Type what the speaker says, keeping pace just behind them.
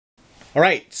All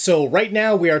right, so right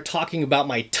now we are talking about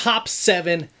my top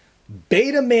 7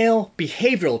 beta male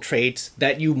behavioral traits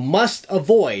that you must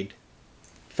avoid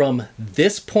from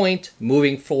this point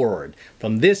moving forward,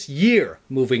 from this year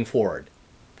moving forward.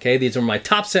 Okay, these are my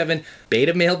top 7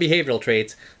 beta male behavioral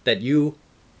traits that you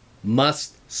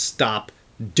must stop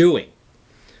doing.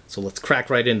 So let's crack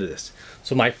right into this.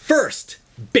 So my first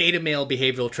beta male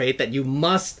behavioral trait that you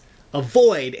must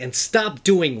avoid and stop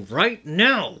doing right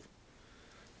now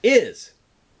is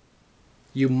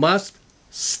you must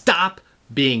stop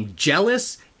being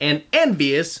jealous and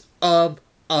envious of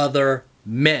other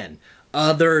men,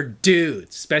 other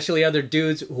dudes, especially other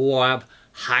dudes who have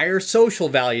higher social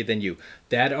value than you,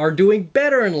 that are doing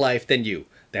better in life than you,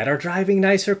 that are driving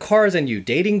nicer cars than you,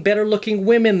 dating better looking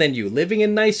women than you, living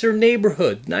in nicer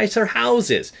neighborhoods, nicer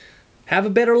houses, have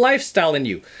a better lifestyle than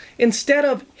you. Instead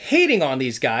of hating on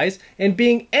these guys and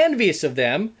being envious of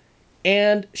them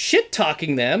and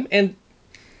shit-talking them and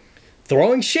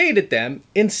throwing shade at them,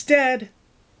 instead,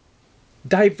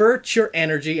 divert your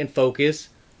energy and focus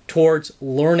towards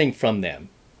learning from them.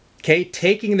 Okay?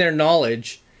 Taking their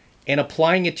knowledge and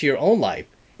applying it to your own life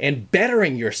and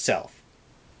bettering yourself.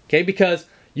 Okay? Because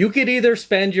you could either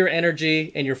spend your energy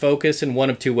and your focus in one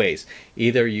of two ways.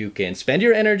 Either you can spend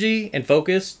your energy and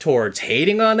focus towards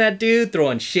hating on that dude,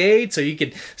 throwing shade, so you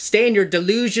can stay in your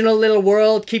delusional little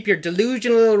world, keep your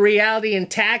delusional little reality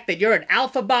intact, that you're an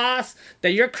alpha boss,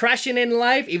 that you're crushing in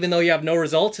life, even though you have no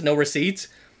results and no receipts,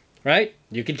 right?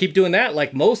 You can keep doing that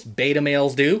like most beta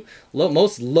males do,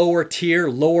 most lower tier,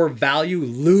 lower value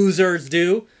losers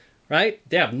do, right?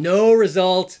 They have no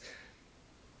results,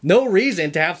 no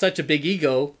reason to have such a big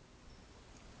ego,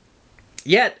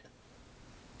 yet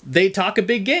they talk a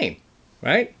big game,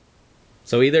 right?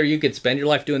 So either you could spend your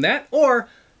life doing that, or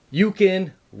you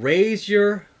can raise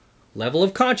your level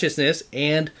of consciousness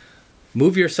and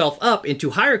move yourself up into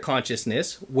higher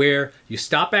consciousness, where you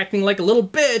stop acting like a little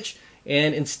bitch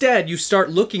and instead you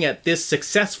start looking at this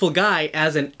successful guy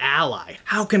as an ally.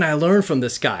 How can I learn from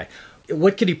this guy?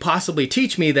 What could he possibly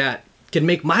teach me that can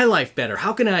make my life better?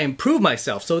 How can I improve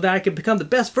myself so that I can become the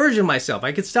best version of myself?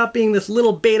 I can stop being this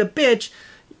little beta bitch,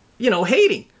 you know,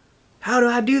 hating. How do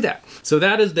I do that? So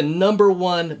that is the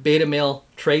 #1 beta male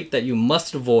trait that you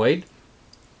must avoid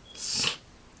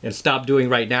and stop doing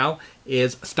right now,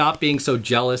 is stop being so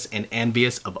jealous and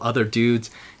envious of other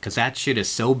dudes, because that shit is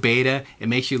so beta. It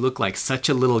makes you look like such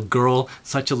a little girl,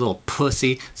 such a little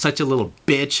pussy, such a little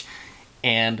bitch,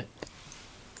 and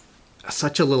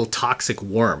such a little toxic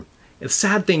worm. The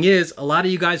sad thing is, a lot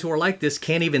of you guys who are like this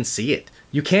can't even see it.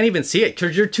 You can't even see it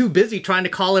because you're too busy trying to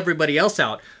call everybody else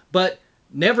out. But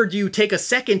never do you take a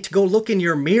second to go look in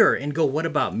your mirror and go, what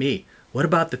about me? What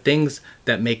about the things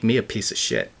that make me a piece of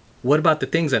shit? What about the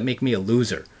things that make me a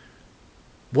loser?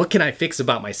 What can I fix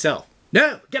about myself?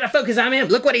 No, gotta focus on him.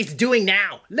 Look what he's doing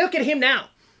now. Look at him now.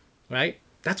 Right?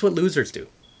 That's what losers do.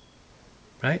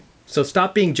 Right? So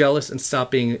stop being jealous and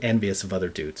stop being envious of other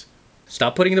dudes.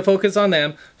 Stop putting the focus on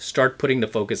them. Start putting the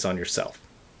focus on yourself.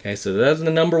 Okay, so that's the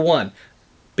 #1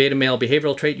 beta male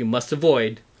behavioral trait you must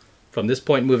avoid from this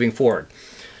point moving forward.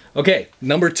 Okay,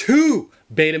 #2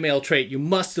 beta male trait you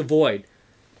must avoid.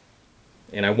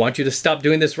 And I want you to stop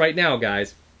doing this right now,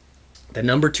 guys. The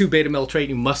 #2 beta male trait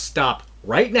you must stop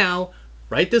right now,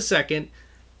 right this second,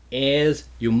 is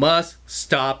you must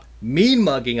stop mean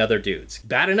mugging other dudes.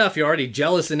 Bad enough you're already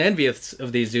jealous and envious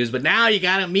of these dudes, but now you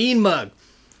gotta mean mug.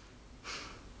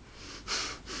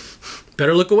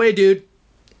 Better look away, dude.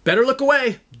 Better look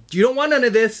away. You don't want none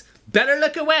of this. Better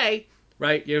look away.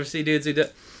 Right? You ever see dudes who do...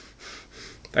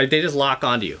 Right? They just lock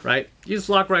onto you, right? You just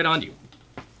lock right onto you.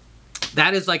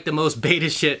 That is like the most beta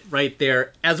shit right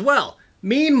there as well.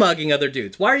 Mean mugging other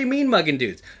dudes. Why are you mean mugging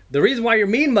dudes? The reason why you're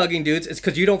mean mugging dudes is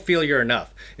because you don't feel you're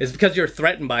enough. It's because you're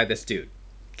threatened by this dude.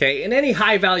 Okay? And any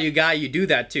high value guy you do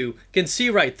that to can see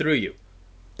right through you.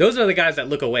 Those are the guys that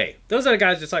look away. Those are the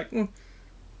guys just like...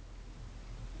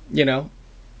 you know,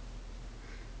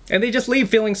 and they just leave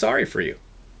feeling sorry for you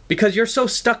because you're so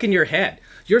stuck in your head.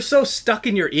 You're so stuck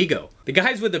in your ego. The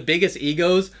guys with the biggest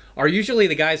egos are usually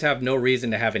the guys who have no reason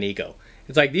to have an ego.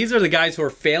 It's like these are the guys who are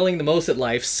failing the most at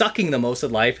life, sucking the most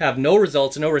at life, have no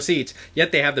results, no receipts,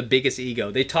 yet they have the biggest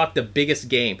ego. They talk the biggest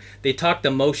game. They talk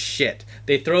the most shit.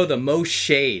 They throw the most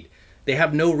shade. They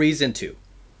have no reason to.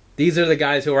 These are the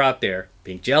guys who are out there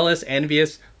being jealous,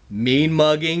 envious, mean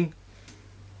mugging.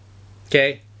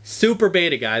 Okay? Super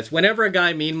beta, guys. Whenever a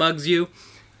guy mean mugs you,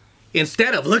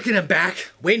 instead of looking him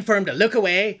back, waiting for him to look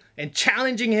away, and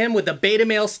challenging him with a beta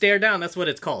male stare down, that's what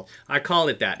it's called. I call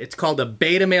it that. It's called a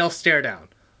beta male stare down.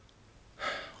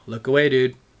 Look away,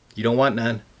 dude. You don't want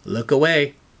none. Look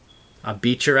away. I'll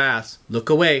beat your ass. Look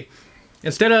away.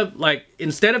 Instead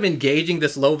of engaging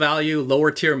this low value,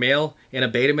 lower tier male in a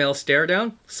beta male stare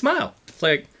down, smile. It's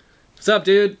like, what's up,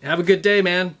 dude? Have a good day,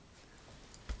 man.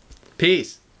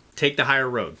 Peace. Take the higher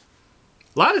road.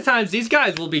 A lot of times these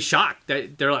guys will be shocked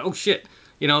that they're like, oh shit,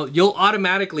 you know, you'll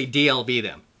automatically DLV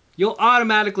them. You'll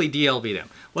automatically DLV them.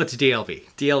 What's DLV?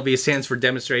 DLV stands for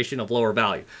demonstration of lower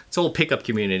value. It's a whole pickup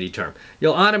community term.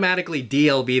 You'll automatically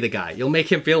DLV the guy. You'll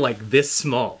make him feel like this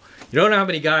small. You don't know how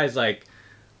many guys like,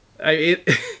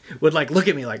 would like look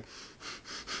at me like,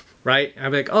 right?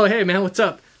 I'm like, oh hey man, what's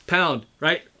up? Pound,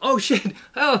 right? Oh shit,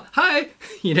 oh hi.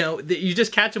 You know, you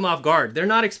just catch them off guard. They're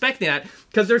not expecting that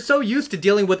because they're so used to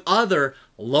dealing with other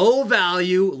low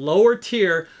value, lower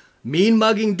tier, mean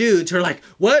mugging dudes who are like,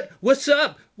 what? What's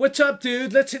up? What's up,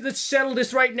 dude? Let's settle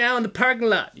this right now in the parking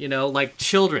lot. You know, like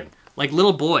children, like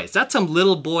little boys. That's some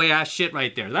little boy ass shit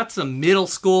right there. That's some middle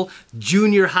school,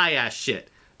 junior high ass shit.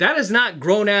 That is not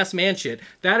grown ass man shit.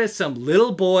 That is some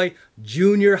little boy,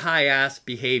 junior high ass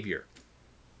behavior.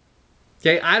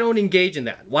 Okay, I don't engage in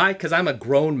that. Why? Because I'm a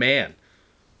grown man,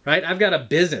 right? I've got a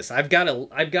business. I've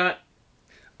got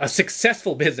a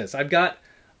successful business. I've got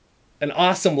an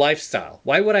awesome lifestyle.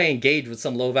 Why would I engage with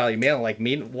some low value male like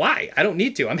me? Why? I don't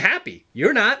need to. I'm happy.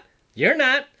 You're not. You're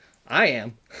not. I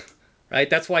am. Right?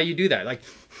 That's why you do that. Like,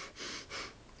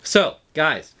 so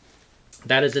guys,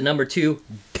 that is the number 2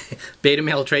 beta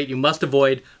male trait you must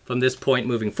avoid from this point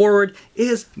moving forward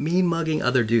is mean mugging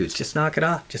other dudes. Just knock it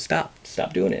off. Just stop.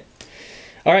 Stop doing it.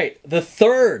 All right. The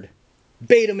 3rd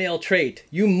beta male trait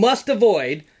you must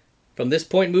avoid from this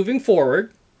point moving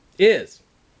forward is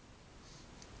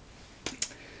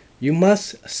you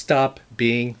must stop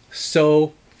being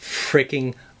so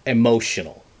freaking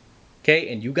emotional.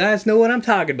 Okay? And you guys know what I'm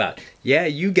talking about. Yeah,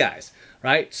 you guys,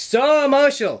 right? So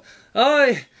emotional.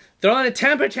 Oh, throwing a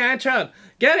temper tantrum,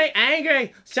 getting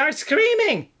angry, start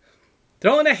screaming,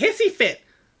 throwing a hissy fit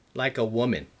like a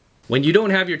woman. When you don't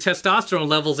have your testosterone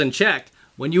levels in check,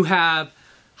 when you have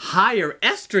higher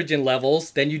estrogen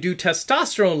levels than you do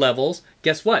testosterone levels,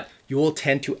 guess what? You will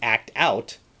tend to act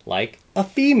out like a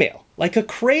female, like a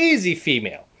crazy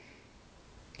female.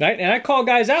 Right? And I call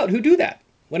guys out who do that.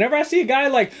 Whenever I see a guy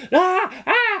like,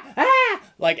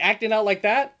 like acting out like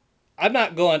that, I'm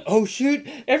not going, oh shoot,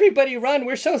 everybody run,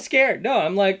 we're so scared. No,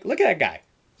 I'm like, look at that guy.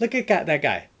 Look at that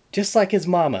guy. Just like his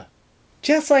mama.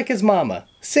 Just like his mama.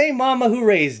 Same mama who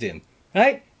raised him.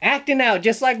 Right? Acting out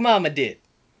just like mama did.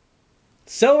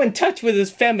 So in touch with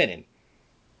his feminine.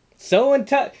 So in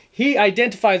touch. He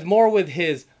identifies more with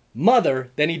his mother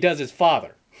than he does his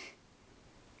father.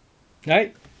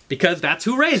 Right? Because that's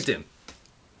who raised him.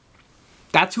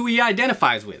 That's who he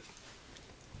identifies with.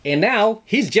 And now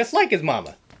he's just like his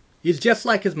mama. He's just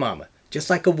like his mama. Just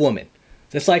like a woman.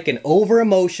 Just like an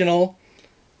over-emotional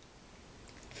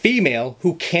female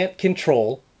who can't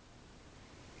control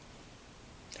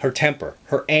her temper,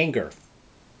 her anger,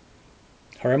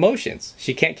 her emotions.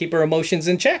 She can't keep her emotions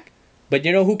in check. But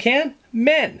you know who can?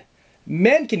 Men.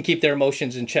 Men can keep their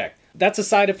emotions in check. That's a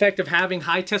side effect of having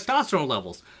high testosterone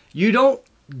levels. You don't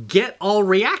get all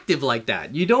reactive like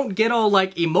that. You don't get all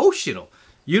like emotional.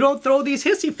 You don't throw these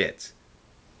hissy fits.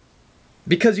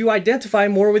 Because you identify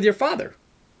more with your father.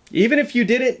 Even if you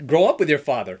didn't grow up with your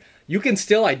father, you can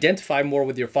still identify more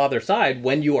with your father's side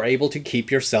when you are able to keep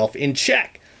yourself in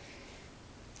check.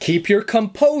 Keep your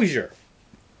composure.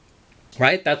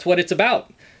 Right? That's what it's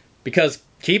about. Because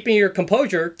keeping your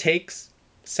composure takes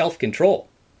self-control.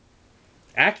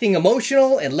 Acting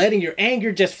emotional and letting your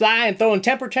anger just fly and throwing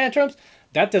temper tantrums,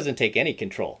 that doesn't take any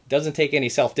control. Doesn't take any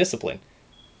self-discipline.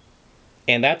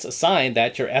 And that's a sign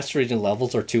that your estrogen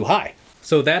levels are too high.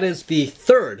 So that is the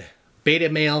 3rd beta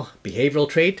male behavioral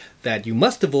trait that you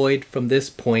must avoid from this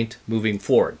point moving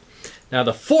forward. Now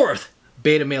the 4th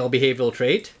beta male behavioral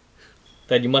trait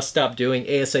that you must stop doing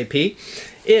ASAP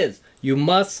is you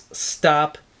must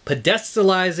stop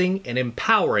pedestalizing and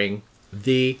empowering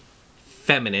the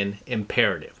feminine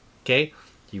imperative. Okay?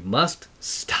 You must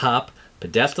stop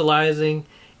pedestalizing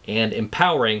and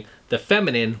empowering the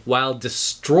feminine while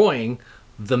destroying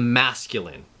the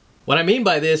masculine. What I mean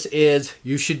by this is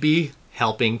you should be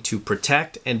helping to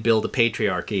protect and build a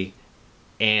patriarchy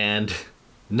and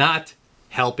not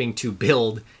helping to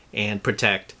build and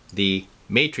protect the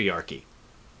matriarchy.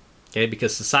 Okay?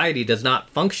 Because society does not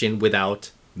function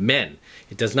without men.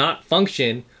 It does not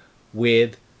function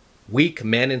with weak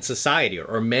men in society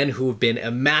or men who have been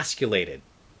emasculated.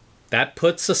 That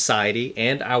puts society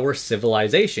and our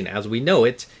civilization as we know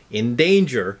it in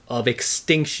danger of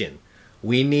extinction.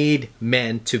 We need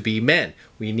men to be men.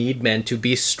 We need men to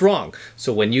be strong.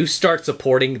 So when you start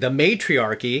supporting the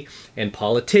matriarchy and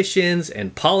politicians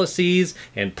and policies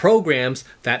and programs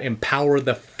that empower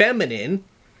the feminine,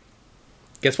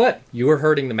 guess what? You are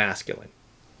hurting the masculine.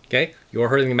 Okay? You are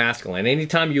hurting the masculine.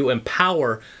 Anytime you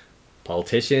empower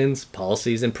politicians,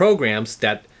 policies, and programs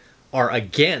that are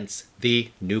against the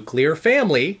nuclear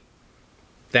family,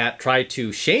 that try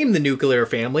to shame the nuclear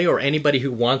family or anybody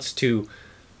who wants to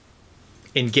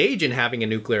engage in having a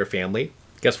nuclear family,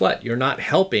 guess what? You're not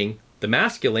helping the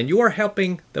masculine. You are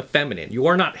helping the feminine. You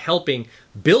are not helping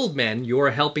build men. You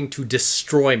are helping to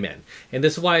destroy men. And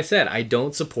this is why I said I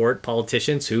don't support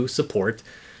politicians who support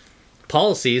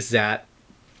policies that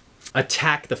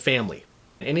attack the family.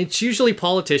 And it's usually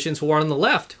politicians who are on the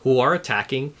left who are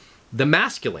attacking the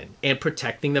masculine and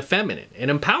protecting the feminine and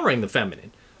empowering the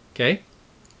feminine. Okay?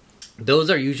 Those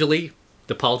are usually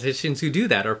the politicians who do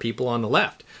that are people on the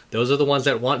left. Those are the ones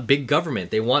that want big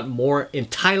government. They want more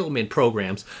entitlement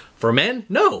programs for men.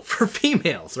 No, for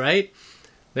females, right?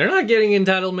 They're not getting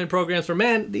entitlement programs for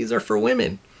men. These are for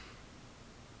women.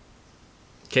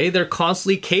 Okay, they're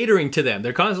constantly catering to them.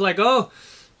 They're constantly like, oh,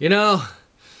 you know,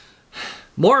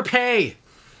 more pay,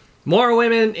 more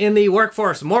women in the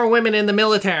workforce, more women in the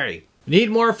military, need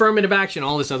more affirmative action,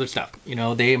 all this other stuff. You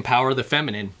know, they empower the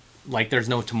feminine like there's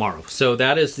no tomorrow. So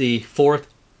that is the fourth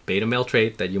beta male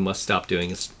trait that you must stop doing.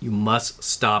 Is you must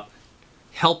stop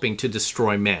helping to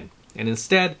destroy men and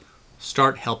instead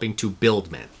start helping to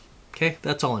build men. Okay,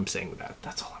 that's all I'm saying with that.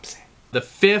 That's all I'm saying. The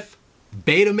fifth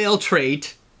beta male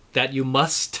trait that you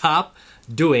must stop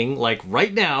doing, like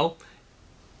right now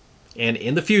and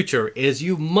in the future, is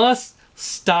you must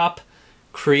stop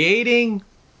creating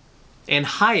and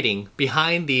hiding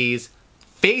behind these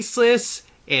faceless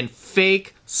and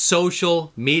fake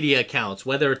social media accounts,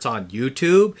 whether it's on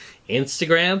YouTube,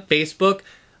 Instagram, Facebook.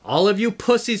 All of you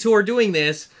pussies who are doing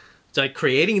this, it's like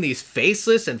creating these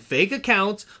faceless and fake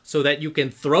accounts so that you can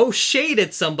throw shade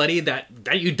at somebody that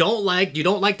you don't like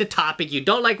the topic, you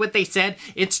don't like what they said,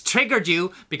 it's triggered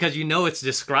you because you know it's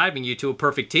describing you to a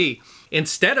perfect T.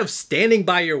 Instead of standing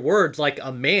by your words like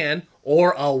a man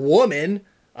or a woman,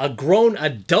 a grown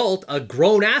adult, a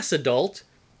grown-ass adult,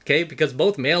 okay, because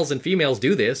both males and females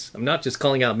do this. I'm not just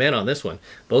calling out men on this one.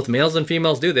 Both males and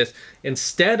females do this.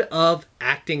 Instead of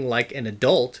acting like an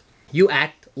adult, you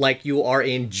act like you are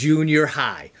in junior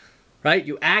high, right?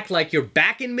 You act like you're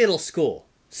back in middle school,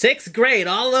 6th grade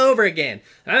all over again.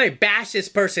 I bash this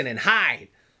person and hide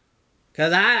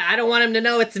because I don't want him to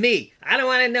know it's me. I don't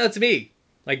want him to know it's me.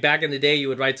 Like back in the day, you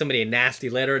would write somebody a nasty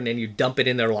letter and then you dump it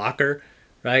in their locker,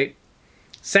 right?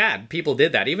 Sad. People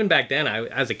did that. Even back then,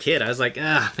 as a kid, I was like,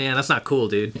 ah, man, that's not cool,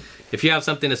 dude. If you have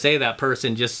something to say to that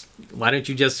person, why don't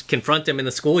you just confront them in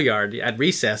the schoolyard at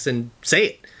recess and say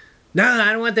it? No,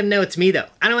 I don't want them to know it's me, though.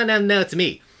 I don't want them to know it's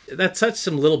me. That's such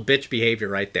some little bitch behavior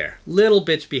right there. Little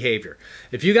bitch behavior.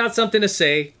 If you got something to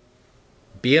say,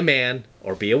 be a man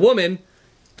or be a woman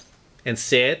and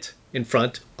say it in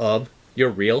front of your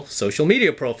real social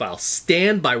media profile.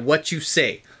 Stand by what you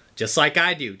say. Just like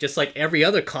I do, just like every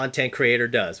other content creator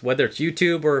does, whether it's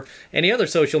YouTube or any other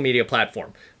social media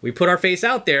platform. We put our face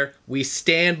out there, we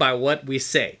stand by what we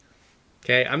say.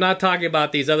 Okay, I'm not talking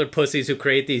about these other pussies who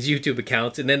create these YouTube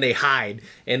accounts and then they hide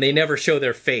and they never show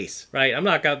their face, right? I'm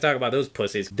not going to talk about those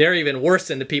pussies. They're even worse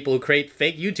than the people who create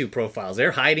fake YouTube profiles.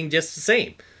 They're hiding just the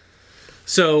same.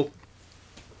 So,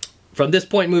 from this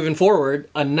point moving forward,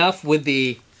 enough with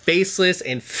the faceless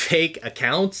and fake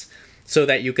accounts so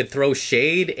that you could throw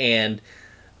shade and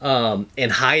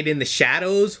hide in the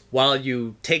shadows while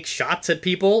you take shots at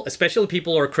people, especially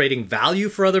people who are creating value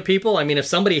for other people. I mean, if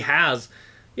somebody has,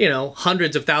 you know,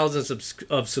 hundreds of thousands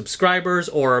of subscribers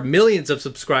or millions of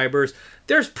subscribers,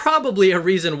 there's probably a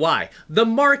reason why. The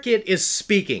market is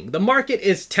speaking. The market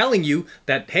is telling you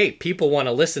that, hey, people want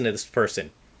to listen to this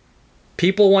person.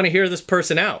 People want to hear this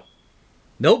person out.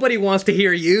 Nobody wants to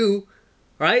hear you,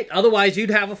 right? Otherwise, you'd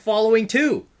have a following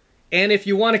too. And if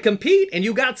you want to compete and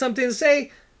you got something to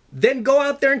say, then go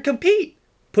out there and compete.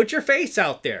 Put your face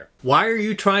out there. Why are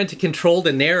you trying to control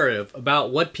the narrative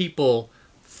about what people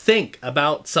think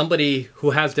about somebody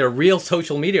who has their real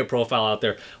social media profile out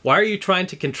there? Why are you trying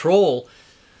to control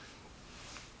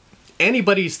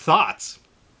anybody's thoughts,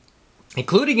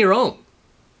 including your own,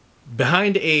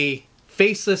 behind a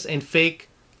faceless and fake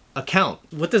account?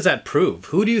 What does that prove?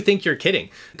 Who do you think you're kidding?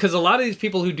 Because a lot of these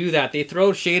people who do that, they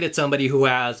throw shade at somebody who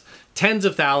has tens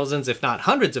of thousands, if not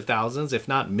hundreds of thousands, if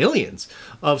not millions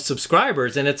of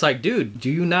subscribers. And it's like, dude, do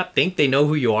you not think they know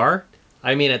who you are?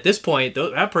 I mean, at this point,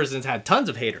 that person's had tons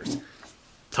of haters.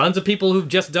 Tons of people who've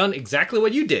just done exactly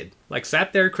what you did. Like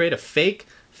sat there, create a fake,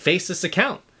 faceless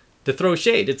account. to throw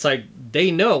shade. It's like,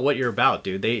 they know what you're about,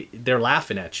 dude. They're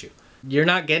laughing at you. You're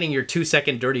not getting your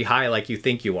 2-second dirty high like you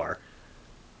think you are.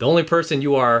 The only person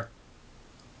you are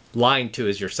lying to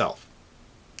is yourself.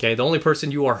 Okay, the only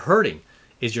person you are hurting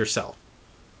is yourself.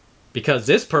 Because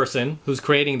this person who's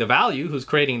creating the value, who's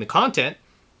creating the content,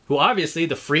 who obviously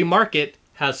the free market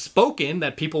has spoken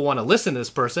that people want to listen to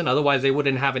this person, otherwise they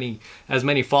wouldn't have as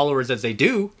many followers as they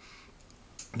do.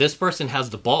 This person has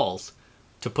the balls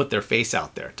to put their face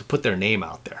out there, to put their name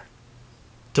out there,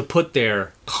 to put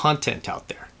their content out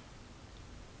there.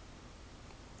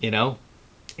 You know?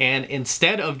 And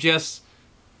instead of just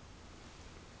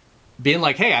being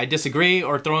like, hey, I disagree,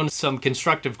 or throwing some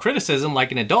constructive criticism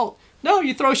like an adult, no,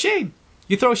 you throw shade.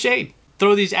 You throw shade.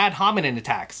 Throw these ad hominem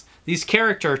attacks, these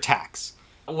character attacks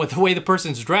with the way the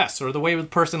person's dressed or the way the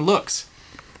person looks.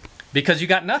 Because you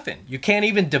got nothing. You can't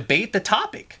even debate the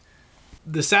topic.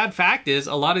 The sad fact is,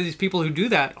 a lot of these people who do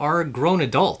that are grown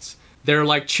adults. They're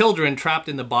like children trapped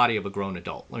in the body of a grown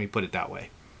adult. Let me put it that way.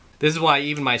 This is why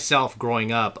even myself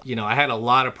growing up, you know, I had a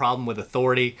lot of problem with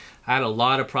authority. I had a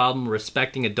lot of problem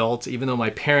respecting adults, even though my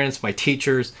parents, my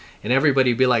teachers, and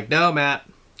everybody would be like, no, Matt,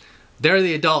 they're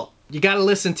the adult. You got to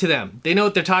listen to them. They know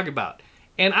what they're talking about.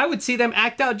 And I would see them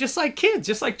act out just like kids,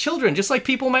 just like children, just like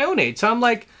people my own age. So I'm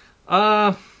like,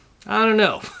 I don't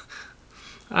know.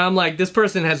 I'm like, this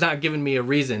person has not given me a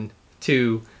reason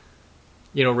to,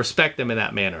 you know, respect them in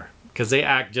that manner. Because they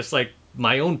act just like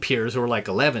my own peers who are like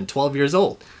 11, 12 years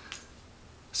old.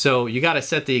 So you got to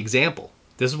set the example.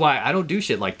 This is why I don't do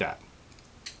shit like that.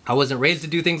 I wasn't raised to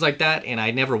do things like that, and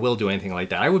I never will do anything like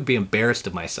that. I would be embarrassed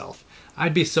of myself.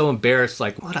 I'd be so embarrassed,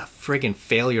 like, what a friggin'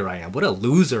 failure I am. What a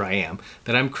loser I am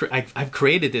that I've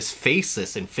created this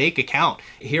faceless and fake account.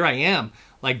 Here I am,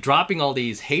 like, dropping all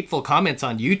these hateful comments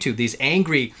on YouTube, these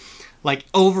angry, like,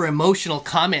 over-emotional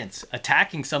comments,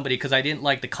 attacking somebody because I didn't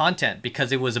like the content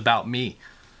because it was about me.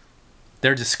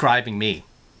 They're describing me.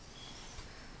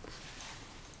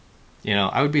 You know,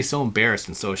 I would be so embarrassed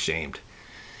and so ashamed.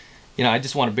 You know, I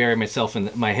just want to bury myself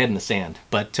in my head in the sand.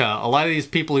 But a lot of these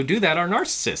people who do that are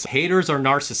narcissists. Haters are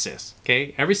narcissists,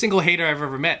 okay? Every single hater I've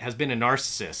ever met has been a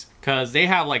narcissist. Because they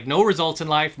have, like, no results in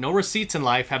life, no receipts in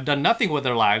life, have done nothing with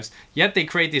their lives, yet they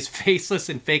create these faceless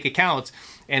and fake accounts,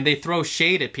 and they throw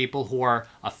shade at people who are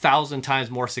 1,000 times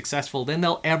more successful than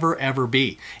they'll ever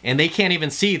be. And they can't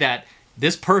even see that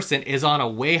this person is on a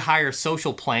way higher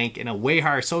social plank and a way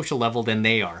higher social level than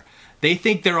they are. They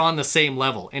think they're on the same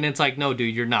level. And it's like, no,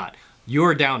 dude, you're not.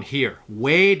 You're down here,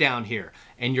 way down here,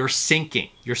 and you're sinking.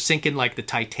 You're sinking like the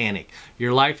Titanic.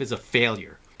 Your life is a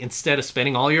failure. Instead of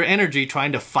spending all your energy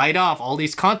trying to fight off all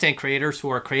these content creators who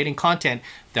are creating content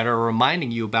that are reminding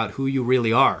you about who you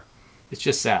really are. It's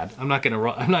just sad. I'm not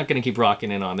gonna keep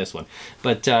rocking in on this one.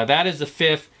 But that is the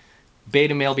 5th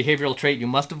beta male behavioral trait you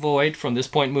must avoid from this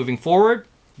point moving forward.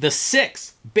 The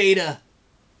 6th beta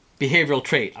behavioral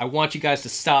trait I want you guys to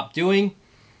stop doing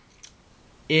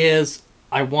is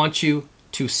I want you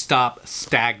to stop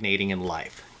stagnating in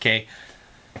life, okay?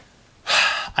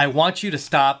 I want you to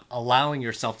stop allowing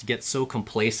yourself to get so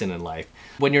complacent in life.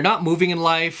 When you're not moving in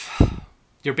life,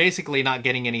 you're basically not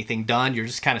getting anything done. You're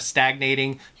just kind of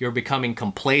stagnating. You're becoming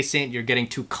complacent. You're getting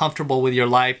too comfortable with your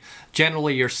life.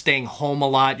 Generally, you're staying home a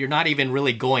lot. You're not even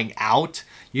really going out.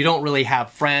 You don't really have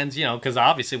friends, you know, because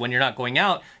obviously when you're not going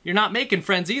out, you're not making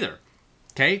friends either,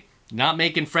 okay? You're not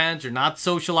making friends. You're not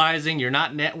socializing. You're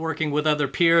not networking with other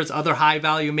peers, other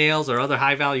high-value males or other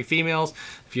high-value females.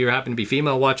 If you happen to be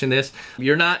female watching this,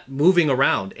 you're not moving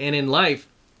around. And in life,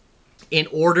 in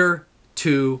order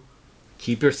to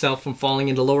keep yourself from falling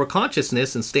into lower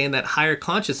consciousness and stay in that higher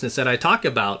consciousness that I talk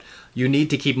about, you need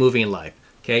to keep moving in life,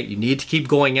 okay? You need to keep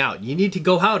going out. You need to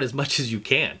go out as much as you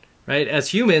can, right? As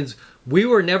humans, we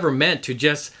were never meant to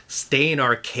just stay in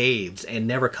our caves and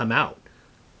never come out.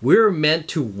 We're meant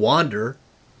to wander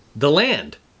the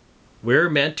land. We're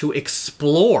meant to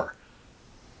explore,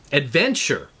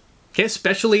 adventure, okay?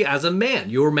 Especially as a man,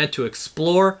 you were meant to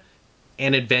explore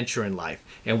and adventure in life.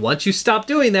 And once you stop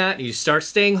doing that, you start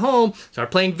staying home, start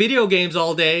playing video games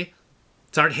all day,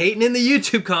 start hating in the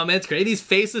YouTube comments, create these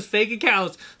faceless fake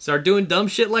accounts, start doing dumb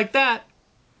shit like that,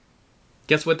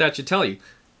 guess what that should tell you? It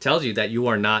tells you that you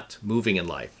are not moving in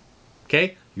life,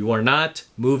 okay? You are not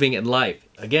moving in life.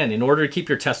 Again, in order to keep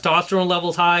your testosterone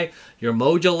levels high, your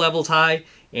mojo levels high,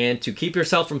 and to keep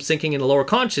yourself from sinking into lower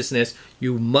consciousness,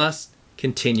 you must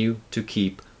continue to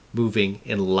keep moving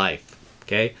in life,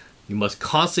 okay? You must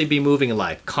constantly be moving in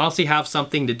life, constantly have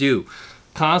something to do,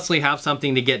 constantly have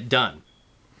something to get done.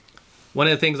 One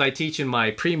of the things I teach in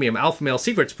my premium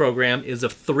AlphaMaleSecrets program is the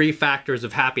 3 factors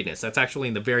of happiness. That's actually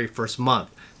in the very first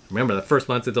month. Remember, the first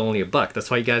month is only $1.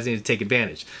 That's why you guys need to take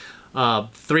advantage.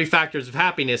 3 factors of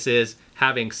happiness is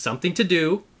having something to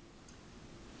do,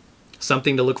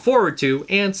 something to look forward to,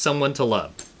 and someone to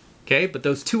love. Okay, but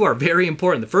those 2 are very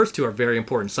important. The first 2 are very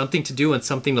important. Something to do and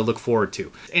something to look forward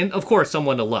to. And of course,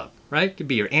 someone to love, right? Could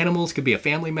be your animals, could be a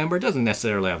family member. It doesn't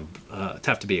necessarily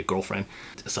have to be a girlfriend.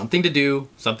 Something to do,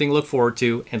 something to look forward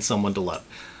to, and someone to love.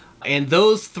 And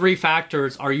those 3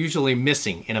 factors are usually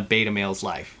missing in a beta male's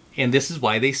life. And this is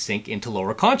why they sink into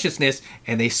lower consciousness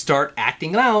and they start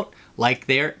acting out like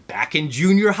they're back in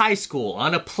junior high school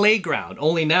on a playground.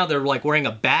 Only now they're like wearing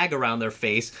a bag around their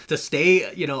face to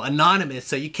stay, you know, anonymous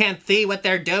so you can't see what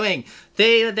they're doing.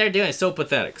 See what they're doing. It's so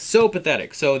pathetic. So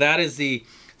pathetic. So that is the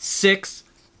 6th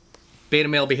beta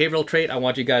male behavioral trait I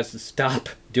want you guys to stop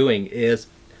doing, is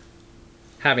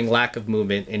having lack of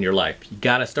movement in your life. You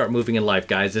gotta start moving in life,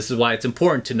 guys. This is why it's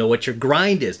important to know what your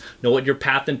grind is, know what your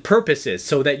path and purpose is,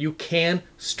 so that you can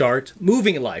start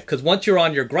moving in life. Because once you're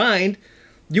on your grind,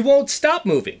 you won't stop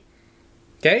moving.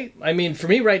 Okay? I mean, for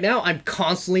me right now, I'm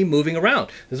constantly moving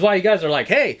around. This is why you guys are like,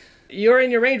 hey, you're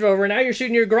in your Range Rover, now you're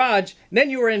shooting your garage, and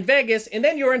then you were in Vegas, and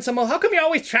then you were in some... How come you're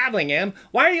always traveling, Em?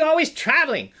 Why are you always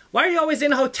traveling? Why are you always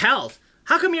in hotels?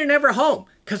 How come you're never home?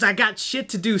 Because I got shit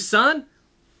to do, son.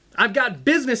 I've got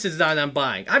businesses that I'm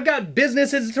buying. I've got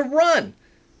businesses to run.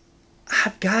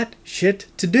 I've got shit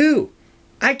to do.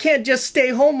 I can't just stay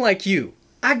home like you.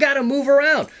 I gotta move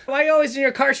around. Why are you always in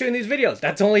your car shooting these videos?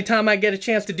 That's the only time I get a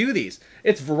chance to do these.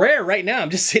 It's rare right now. I'm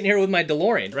just sitting here with my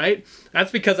DeLorean, right?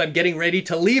 That's because I'm getting ready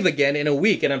to leave again in a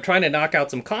week and I'm trying to knock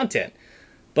out some content.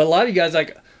 But a lot of you guys are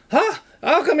like, huh?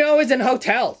 How come you're always in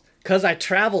hotels? Because I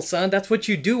travel, son. That's what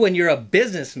you do when you're a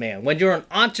businessman, when you're an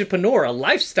entrepreneur, a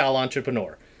lifestyle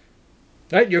entrepreneur.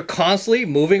 Right? You're constantly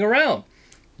moving around.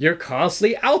 You're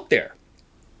constantly out there.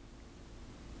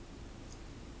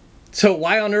 So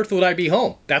why on earth would I be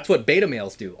home? That's what beta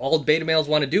males do. All beta males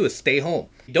want to do is stay home.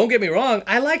 Don't get me wrong,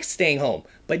 I like staying home.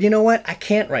 But you know what? I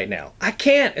can't right now. I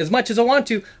can't. As much as I want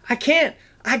to, I can't.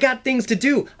 I got things to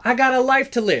do. I got a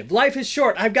life to live. Life is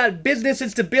short. I've got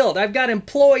businesses to build. I've got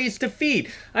employees to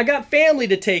feed. I got family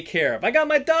to take care of. I got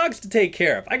my dogs to take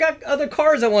care of. I got other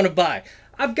cars I want to buy.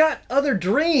 I've got other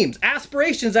dreams,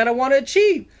 aspirations that I want to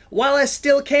achieve while I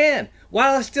still can,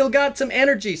 while I still got some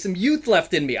energy, some youth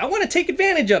left in me. I want to take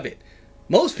advantage of it.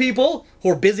 Most people who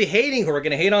are busy hating, who are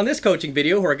going to hate on this coaching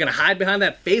video, who are going to hide behind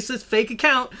that faceless fake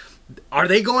account, are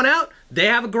they going out? They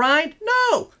have a grind?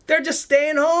 No, they're just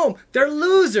staying home. They're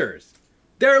losers.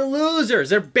 They're losers.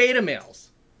 They're beta males.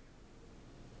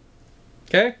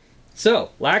 Okay? So,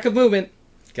 lack of movement.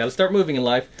 Got to start moving in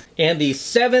life. And the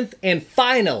 7th and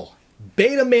final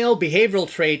beta male behavioral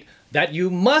trait that you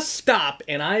must stop,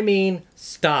 and I mean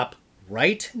stop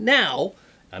right now,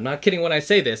 I'm not kidding when I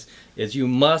say this, is you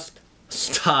must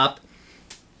stop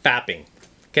fapping.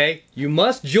 Okay? You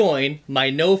must join my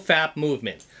no fap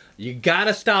movement. You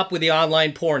gotta stop with the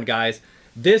online porn, guys.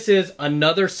 This is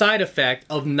another side effect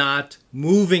of not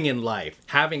moving in life.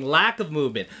 Having lack of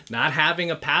movement, not having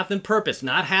a path and purpose,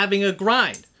 not having a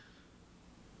grind.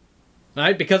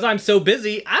 Right? Because I'm so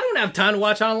busy, I don't have time to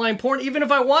watch online porn even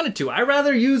if I wanted to. I'd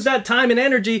rather use that time and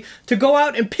energy to go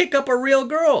out and pick up a real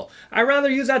girl. I'd rather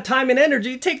use that time and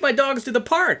energy to take my dogs to the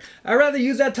park. I'd rather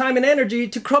use that time and energy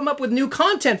to come up with new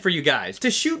content for you guys, to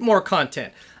shoot more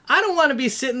content. I don't want to be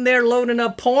sitting there loading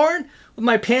up porn with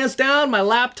my pants down, my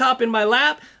laptop in my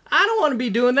lap. I don't want to be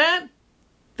doing that.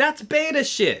 That's beta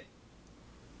shit.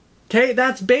 Okay?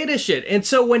 That's beta shit. And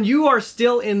so when you are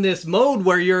still in this mode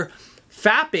where you're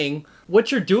fapping, what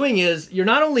you're doing is you're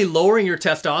not only lowering your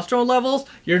testosterone levels,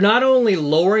 you're not only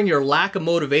lowering your lack of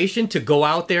motivation to go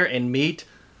out there and meet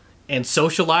and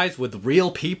socialize with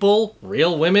real people,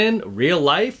 real women, real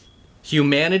life,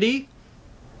 humanity.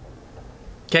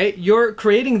 Okay, you're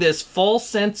creating this false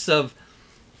sense of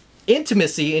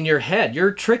intimacy in your head.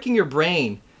 You're tricking your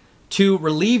brain to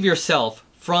relieve yourself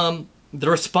from the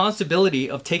responsibility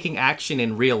of taking action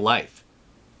in real life.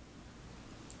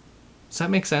 Does that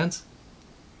make sense?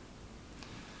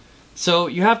 So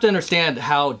you have to understand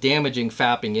how damaging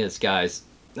fapping is, guys.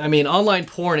 I mean, online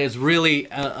porn is really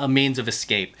a means of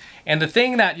escape. And the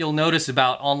thing that you'll notice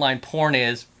about online porn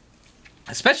is,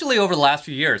 especially over the last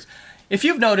few years, if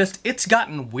you've noticed, it's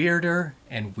gotten weirder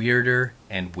and weirder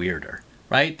and weirder,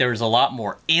 right? There's a lot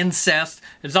more incest.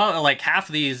 It's all like half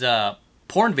of these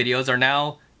porn videos are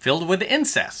now filled with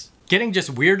incest. Getting just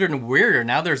weirder and weirder.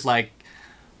 Now there's like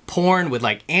porn with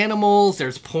like animals.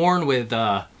 There's porn with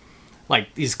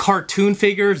like these cartoon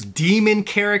figures, demon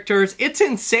characters. It's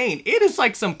insane. It is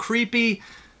like some creepy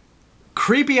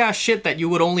ass shit that you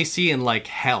would only see in like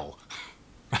hell.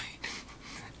 Right?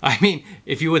 I mean,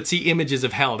 if you would see images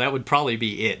of hell, that would probably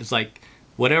be it. It's like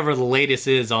whatever the latest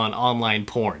is on online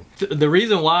porn. The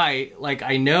reason why, like,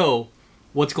 I know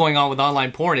what's going on with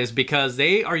online porn is because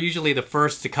they are usually the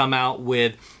first to come out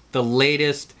with the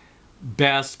latest,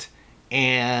 best,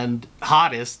 and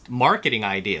hottest marketing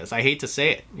ideas. I hate to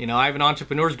say it. You know, I have an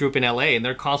entrepreneurs group in LA, and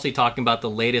they're constantly talking about the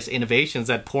latest innovations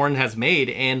that porn has made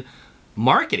in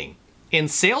marketing, in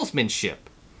salesmanship,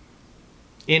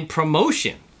 in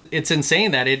promotion. It's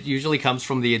insane that it usually comes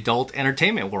from the adult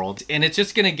entertainment world, and it's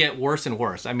just gonna get worse and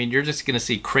worse. I mean, you're just gonna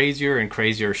see crazier and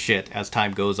crazier shit as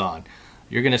time goes on.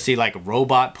 You're gonna see like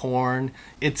robot porn.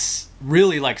 It's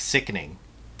really like sickening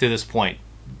to this point.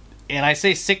 And I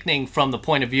say sickening from the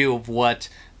point of view of what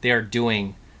they're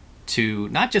doing to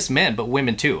not just men, but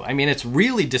women too. I mean, it's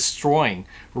really destroying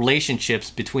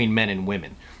relationships between men and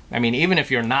women. I mean, even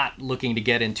if you're not looking to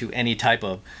get into any type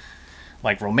of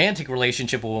like romantic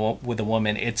relationship with a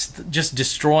woman, it's just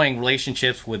destroying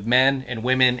relationships with men and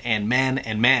women and men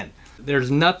and men.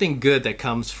 There's nothing good that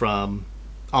comes from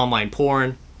online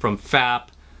porn, from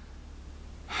FAP.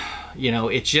 You know,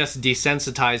 it's just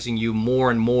desensitizing you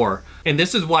more and more. And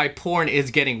this is why porn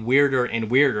is getting weirder and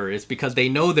weirder, is because they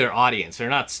know their audience. They're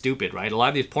not stupid, right? A lot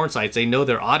of these porn sites, they know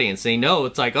their audience. They know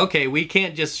it's like, okay, we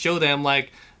can't just show them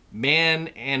like man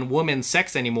and woman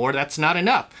sex anymore. That's not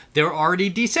enough. They're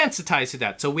already desensitized to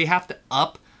that. So we have to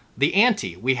up the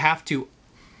ante. We have to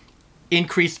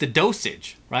increase the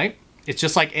dosage, right? It's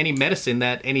just like any medicine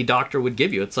that any doctor would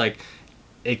give you. It's like,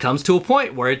 it comes to a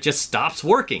point where it just stops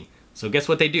working. So guess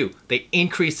what they do? They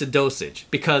increase the dosage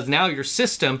because now your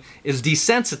system is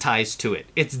desensitized to it.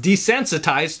 It's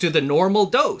desensitized to the normal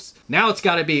dose. Now it's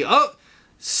got to be, oh,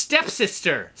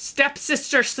 stepsister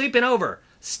sleeping over,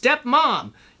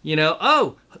 stepmom, you know,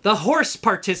 oh, the horse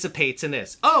participates in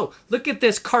this. Oh, look at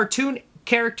this cartoon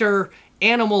character,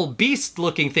 animal, beast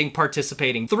looking thing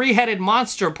participating. Three-headed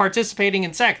monster participating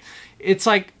in sex. It's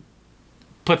like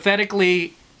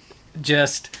pathetically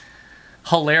just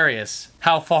hilarious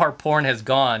how far porn has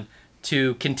gone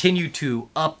to continue to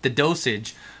up the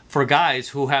dosage for guys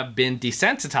who have been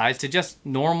desensitized to just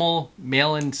normal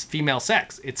male and female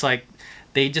sex. It's like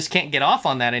they just can't get off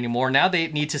on that anymore. Now they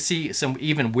need to see some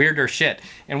even weirder shit.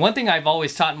 And one thing I've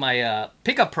always taught in my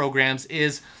pickup programs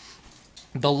is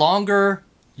the longer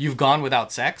you've gone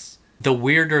without sex, the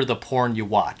weirder the porn you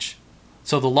watch.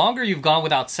 So the longer you've gone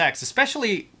without sex,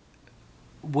 especially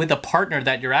with a partner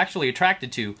that you're actually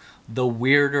attracted to, the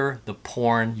weirder the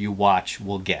porn you watch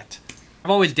will get.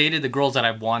 I've always dated the girls that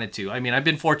I've wanted to. I mean, I've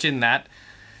been fortunate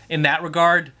in that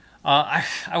regard. I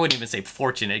wouldn't even say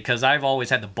fortunate, because I've always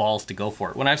had the balls to go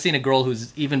for it. When I've seen a girl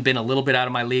who's even been a little bit out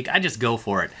of my league, I just go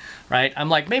for it, right? I'm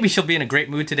like, maybe she'll be in a great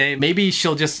mood today. Maybe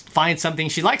she'll just find something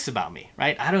she likes about me,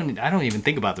 right? I don't even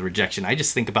think about the rejection. I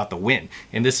just think about the win.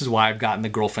 And this is why I've gotten the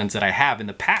girlfriends that I have in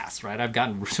the past, right? I've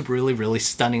gotten really, really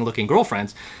stunning looking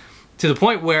girlfriends to the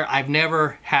point where I've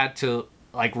never had to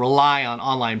like rely on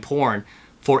online porn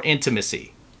for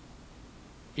intimacy.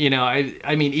 You know,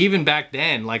 I mean, even back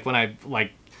then, like when I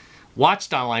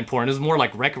watched online porn, it was more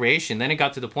like recreation. Then it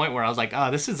got to the point where I was like, oh,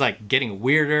 this is like getting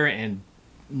weirder and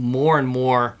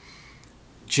more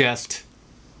just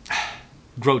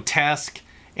grotesque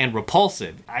and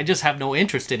repulsive. I just have no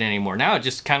interest in it anymore. Now it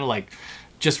just kind of like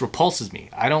just repulses me.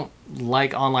 I don't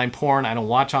like online porn. I don't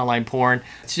watch online porn.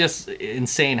 It's just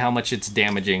insane how much it's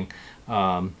damaging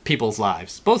people's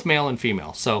lives, both male and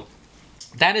female. So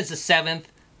that is the 7th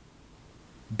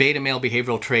beta male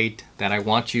behavioral trait that I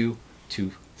want you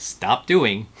to stop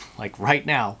doing, like right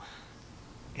now,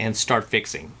 and start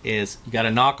fixing. Is you got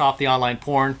to knock off the online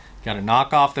porn, you got to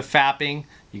knock off the fapping,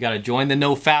 you got to join the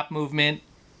no fap movement,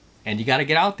 and you got to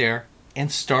get out there and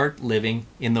start living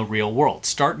in the real world.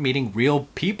 Start meeting real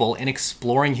people and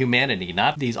exploring humanity,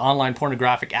 not these online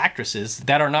pornographic actresses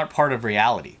that are not part of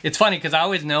reality. It's funny because I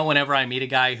always know whenever I meet a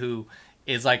guy who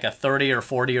is like a 30 or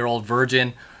 40-year-old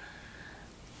virgin,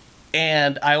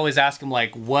 and I always ask him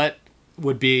like, what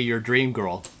would be your dream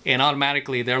girl? And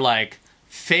automatically they're like,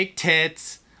 fake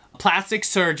tits, plastic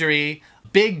surgery,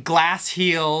 big glass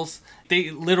heels. They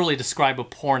literally describe a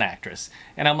porn actress.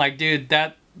 And I'm like, dude,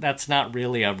 that's not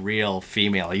really a real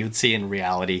female you would see in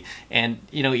reality. And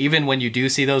you know, even when you do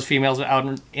see those females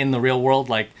out in the real world,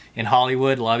 like in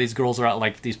Hollywood, a lot of these girls are out,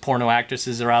 like these porno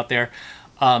actresses are out there.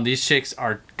 These chicks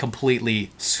are completely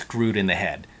screwed in the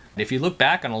head. If you look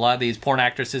back on a lot of these porn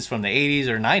actresses from the 80s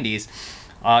or 90s,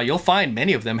 you'll find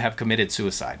many of them have committed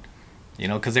suicide, you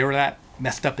know, because they were that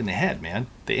messed up in the head, man.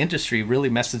 The industry really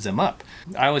messes them up.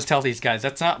 I always tell these guys,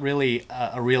 that's not really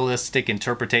a realistic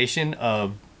interpretation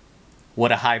of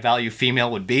what a high value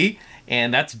female would be.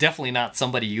 And that's definitely not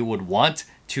somebody you would want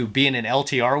to be in an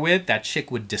LTR with, that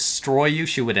chick would destroy you.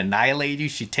 She would annihilate you.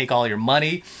 She'd take all your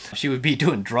money. She would be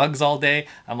doing drugs all day.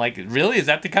 I'm like, really? Is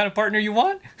that the kind of partner you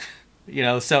want? You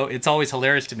know, so it's always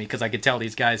hilarious to me because I could tell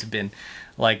these guys have been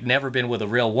like never been with a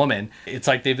real woman. It's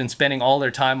like they've been spending all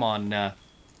their time on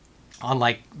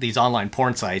like these online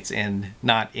porn sites and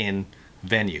not in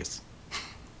venues,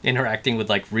 interacting with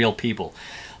like real people.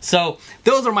 So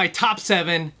those are my top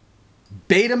 7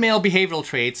 beta male behavioral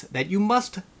traits that you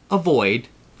must avoid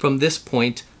from this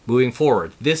point moving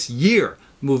forward, this year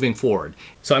moving forward.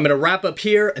 So I'm going to wrap up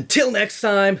here. Until next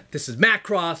time, this is Matt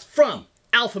Cross from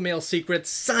AlphaMaleSecrets,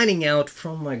 signing out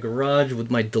from my garage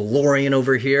with my DeLorean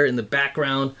over here in the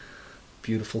background.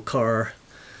 Beautiful car.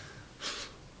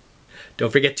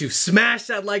 Don't forget to smash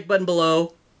that like button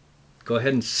below. Go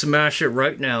ahead and smash it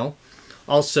right now.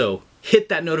 Also, hit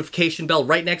that notification bell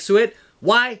right next to it.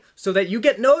 Why? So that you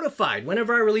get notified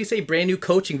whenever I release a brand new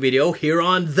coaching video here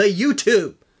on the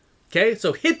YouTube. Okay,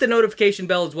 so hit the notification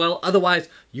bell as well. Otherwise,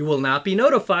 you will not be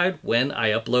notified when I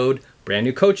upload brand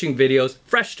new coaching videos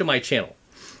fresh to my channel.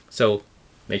 So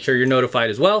make sure you're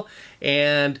notified as well.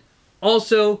 And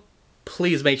also,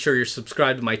 please make sure you're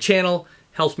subscribed to my channel.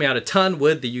 Helps me out a ton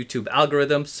with the YouTube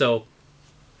algorithm. So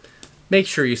make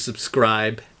sure you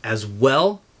subscribe as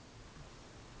well.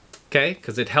 Okay,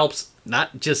 because it helps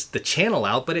not just the channel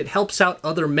out, but it helps out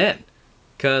other men.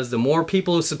 Because the more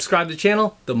people who subscribe to the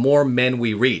channel, the more men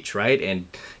we reach, right? And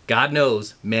God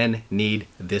knows men need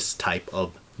this type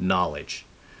of knowledge.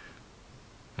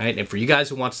 Right? And for you guys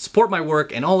who want to support my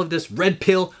work and all of this red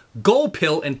pill, gold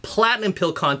pill, and platinum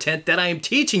pill content that I am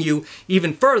teaching you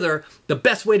even further, the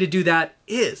best way to do that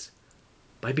is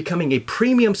by becoming a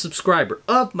premium subscriber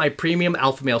of my premium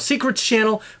AlphaMaleSecrets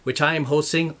channel, which I am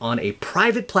hosting on a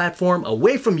private platform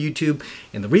away from YouTube.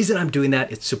 And the reason I'm doing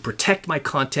that is to protect my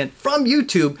content from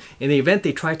YouTube in the event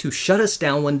they try to shut us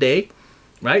down one day,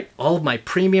 right? All of my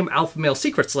premium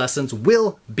AlphaMaleSecrets lessons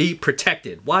will be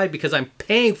protected. Why? Because I'm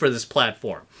paying for this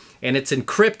platform and it's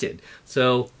encrypted.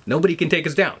 So nobody can take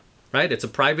us down, right? It's a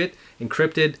private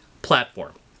encrypted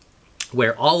platform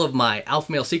where all of my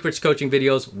AlphaMaleSecrets coaching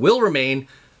videos will remain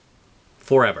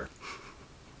forever.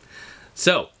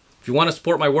 So, if you want to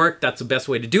support my work, that's the best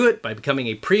way to do it, by becoming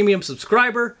a premium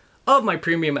subscriber of my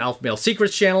premium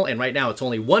AlphaMaleSecrets channel. And right now it's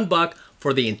only $1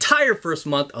 for the entire first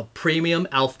month of premium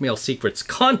AlphaMaleSecrets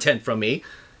content from me.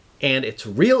 And it's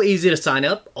real easy to sign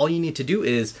up. All you need to do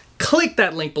is click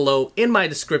that link below in my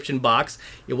description box.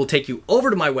 It will take you over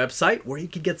to my website where you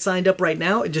can get signed up right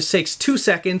now. It just takes 2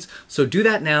 seconds. So do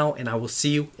that now, and I will see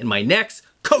you in my next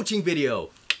coaching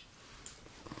video.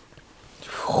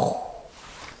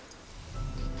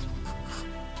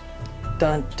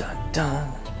 Dun, dun,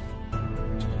 dun.